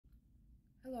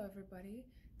Hello everybody.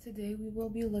 Today we will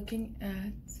be looking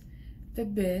at the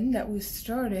bin that we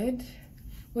started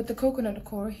with the coconut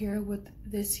core here with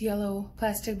this yellow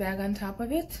plastic bag on top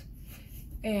of it.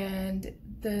 And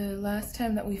the last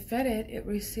time that we fed it, it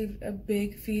received a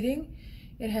big feeding.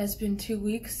 It has been 2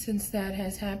 weeks since that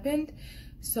has happened.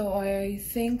 So I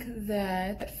think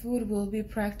that food will be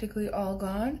practically all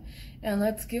gone. And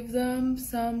let's give them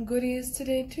some goodies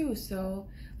today too. So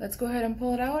let's go ahead and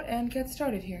pull it out and get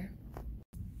started here.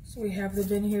 So we have the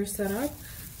bin here set up.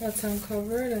 Let's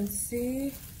uncover it and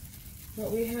see what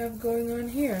we have going on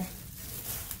here.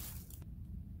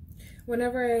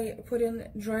 Whenever I put in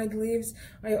dried leaves,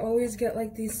 I always get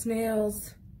like these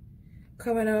snails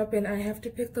coming up and I have to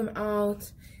pick them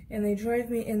out, and they drive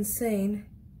me insane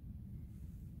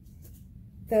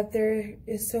that there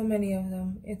is so many of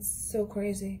them. It's so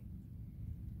crazy.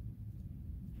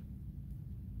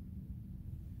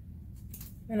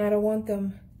 And I don't want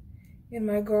them in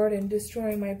my garden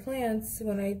destroying my plants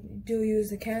when I do use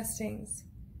the castings.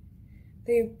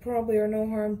 They probably are no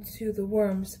harm to the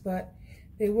worms, but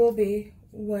they will be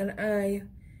when I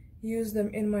use them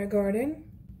in my garden.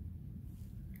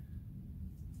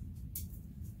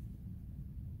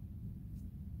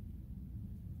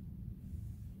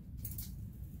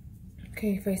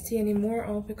 Okay, if I see any more,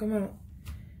 I'll pick them out.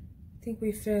 I think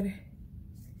we fed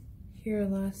here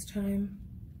last time.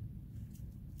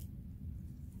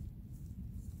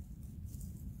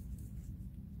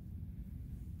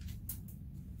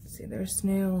 See, there's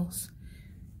snails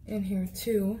in here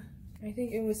too. I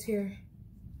think it was here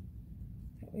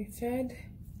that we fed.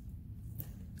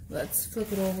 Let's flip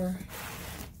it over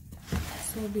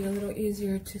so it'll be a little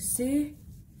easier to see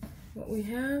what we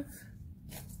have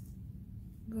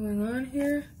going on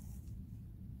here.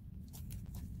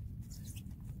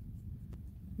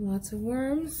 Lots of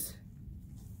worms.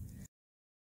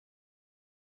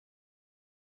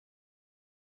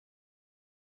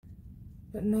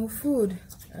 But no food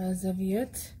as of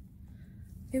yet.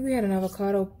 I think we had an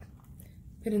avocado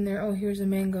put in there. Oh, here's a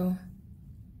mango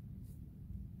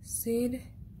seed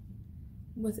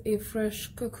with a fresh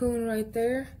cocoon right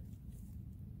there.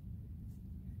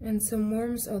 And some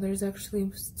worms. Oh, there's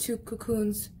actually 2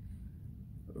 cocoons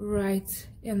right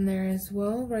in there as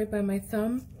well, right by my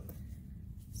thumb.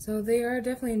 So they are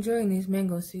definitely enjoying these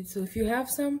mango seeds. So if you have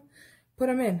some, put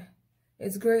them in.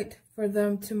 It's great for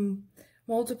them to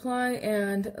multiply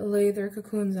and lay their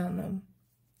cocoons on them.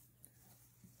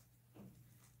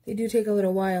 They do take a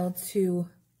little while to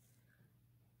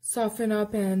soften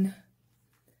up and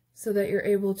so that you're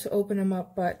able to open them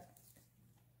up, but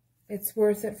it's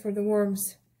worth it for the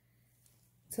worms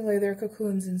to lay their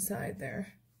cocoons inside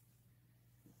there.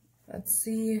 Let's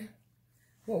see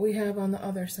what we have on the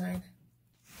other side.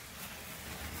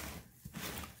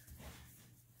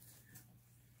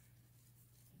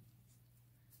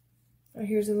 Oh,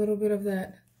 here's a little bit of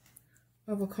that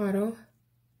avocado.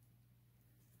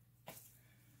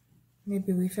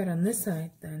 Maybe we fed on this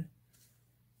side then.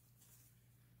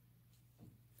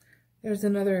 There's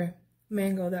another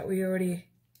mango that we already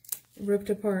ripped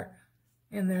apart,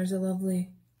 and there's a lovely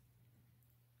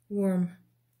worm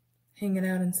hanging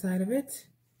out inside of it.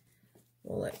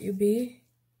 We'll let you be.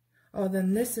 Oh,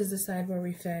 then this is the side where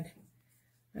we fed.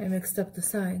 I mixed up the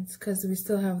sides because we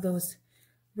still have those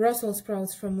Brussels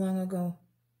sprouts from long ago.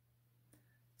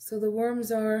 So the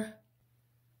worms are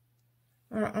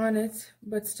on it,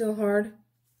 but still hard.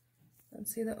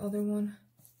 Let's see the other one.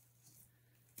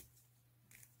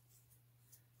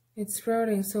 It's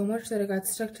sprouting so much that it got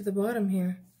stuck to the bottom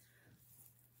here.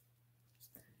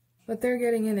 But they're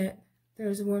getting in it.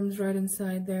 There's worms right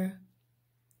inside there.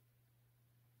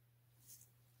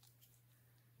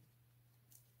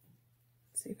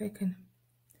 Let's see if I can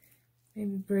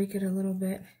maybe break it a little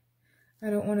bit. I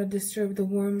don't want to disturb the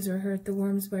worms or hurt the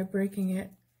worms by breaking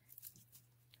it.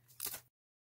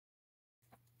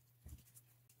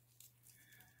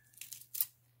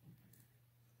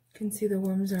 You can see the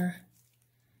worms are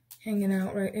hanging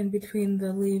out right in between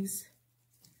the leaves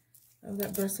of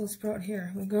that Brussels sprout.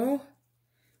 Here we go.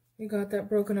 We got that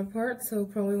broken apart, so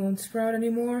probably won't sprout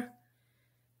anymore.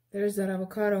 There's that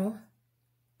avocado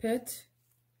pit.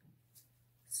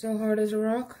 Still hard as a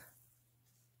rock.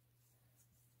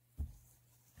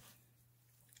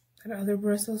 Another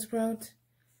Brussels sprout.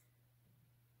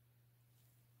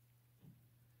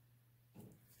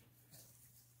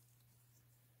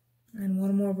 And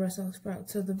one more Brussels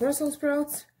sprout. So the Brussels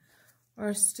sprouts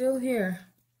are still here.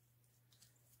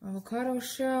 Avocado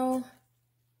shell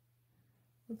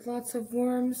with lots of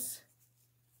worms.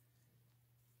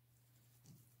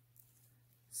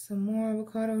 Some more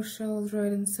avocado shells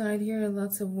right inside here.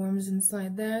 Lots of worms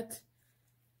inside that.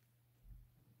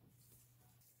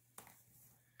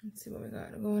 Let's see what we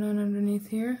got going on underneath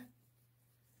here.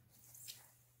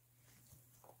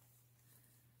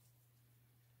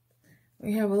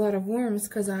 We have a lot of worms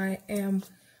because I am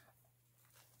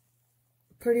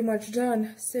pretty much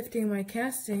done sifting my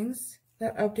castings.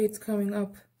 That update's coming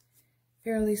up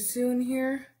fairly soon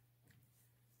here.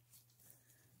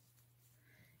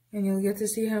 And you'll get to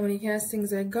see how many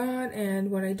castings I got and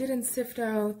what I didn't sift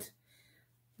out.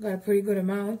 Got a pretty good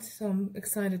amount, so I'm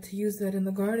excited to use that in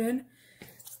the garden.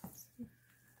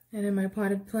 And in my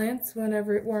potted plants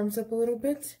whenever it warms up a little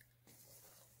bit.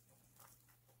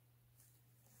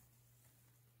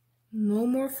 No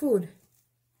more food.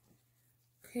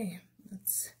 Okay,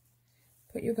 let's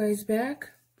put you guys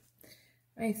back.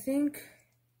 I think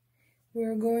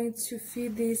we're going to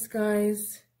feed these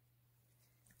guys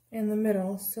in the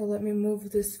middle. So let me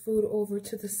move this food over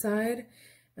to the side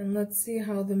and let's see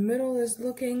how the middle is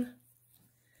looking.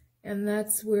 And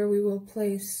that's where we will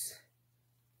place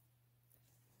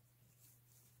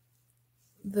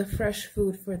the fresh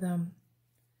food for them.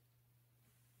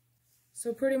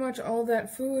 So pretty much all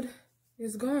that food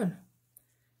is gone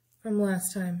from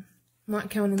last time, not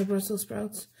counting the Brussels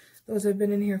sprouts. Those have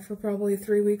been in here for probably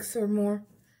 3 weeks or more.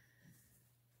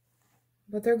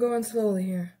 But they're going slowly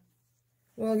here.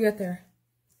 We'll get there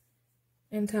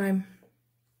in time.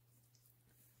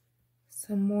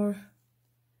 Some more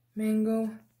mango.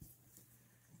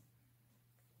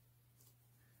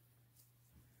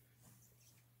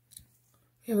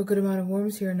 We have a good amount of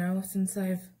worms here now since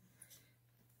I've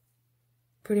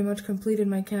pretty much completed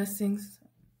my castings.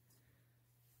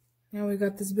 Now we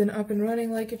got this bin up and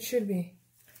running like it should be.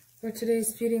 For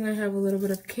today's feeding, I have a little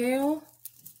bit of kale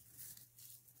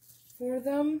for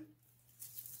them.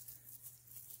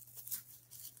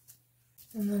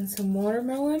 And then some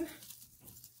watermelon.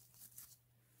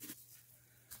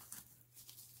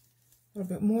 A little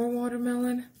bit more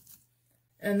watermelon.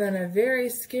 And then a very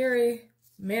scary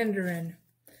mandarin.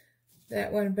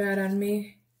 That went bad on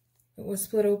me. It was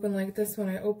split open like this when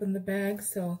I opened the bag,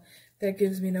 so that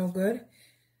gives me no good.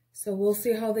 So we'll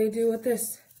see how they do with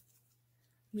this.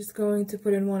 I'm just going to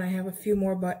put in one. I have a few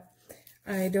more, but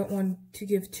I don't want to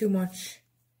give too much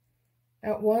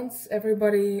at once.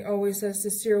 Everybody always says to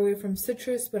steer away from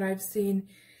citrus, but I've seen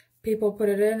people put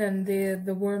it in and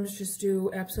the worms just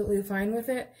do absolutely fine with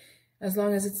it, as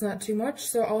long as it's not too much.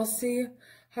 So I'll see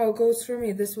how it goes for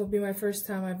me. This will be my first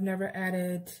time. I've never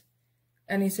added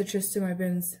any citrus to my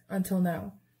bins until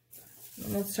now.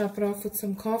 Let's top it off with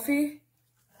some coffee.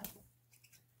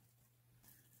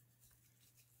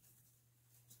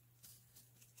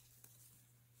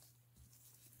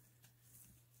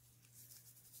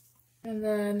 And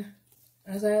then,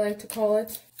 as I like to call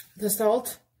it, the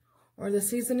salt or the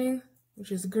seasoning,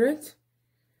 which is grit.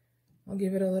 I'll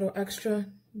give it a little extra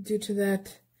due to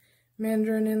that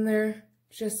mandarin in there,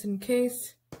 just in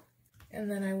case. And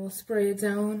then I will spray it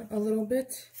down a little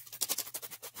bit.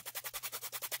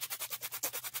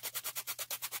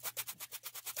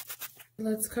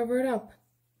 Let's cover it up.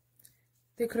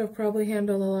 They could have probably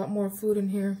handled a lot more food in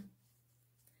here.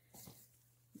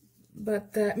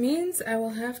 But that means I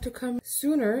will have to come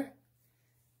sooner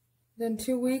than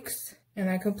 2 weeks. And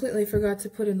I completely forgot to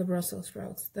put in the Brussels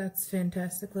sprouts. That's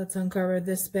fantastic. Let's uncover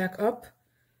this back up.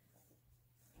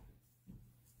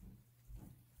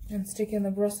 And stick in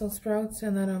the Brussels sprouts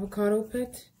and that avocado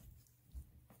pit.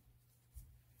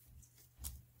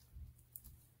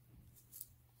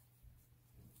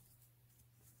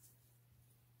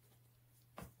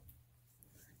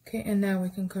 Okay, and now we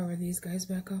can cover these guys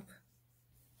back up.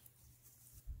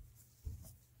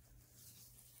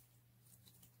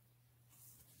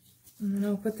 And then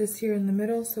I'll put this here in the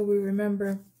middle so we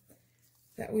remember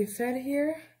that we fed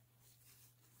here.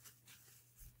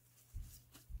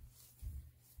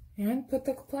 And put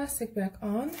the plastic back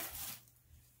on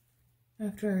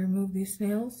after I remove these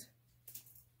snails.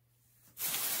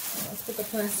 Let's put the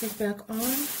plastic back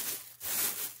on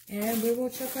and we will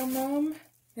check on Mom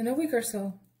in a week or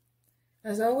so.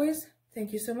 As always,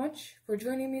 thank you so much for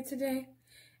joining me today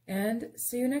and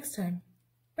see you next time.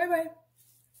 Bye bye.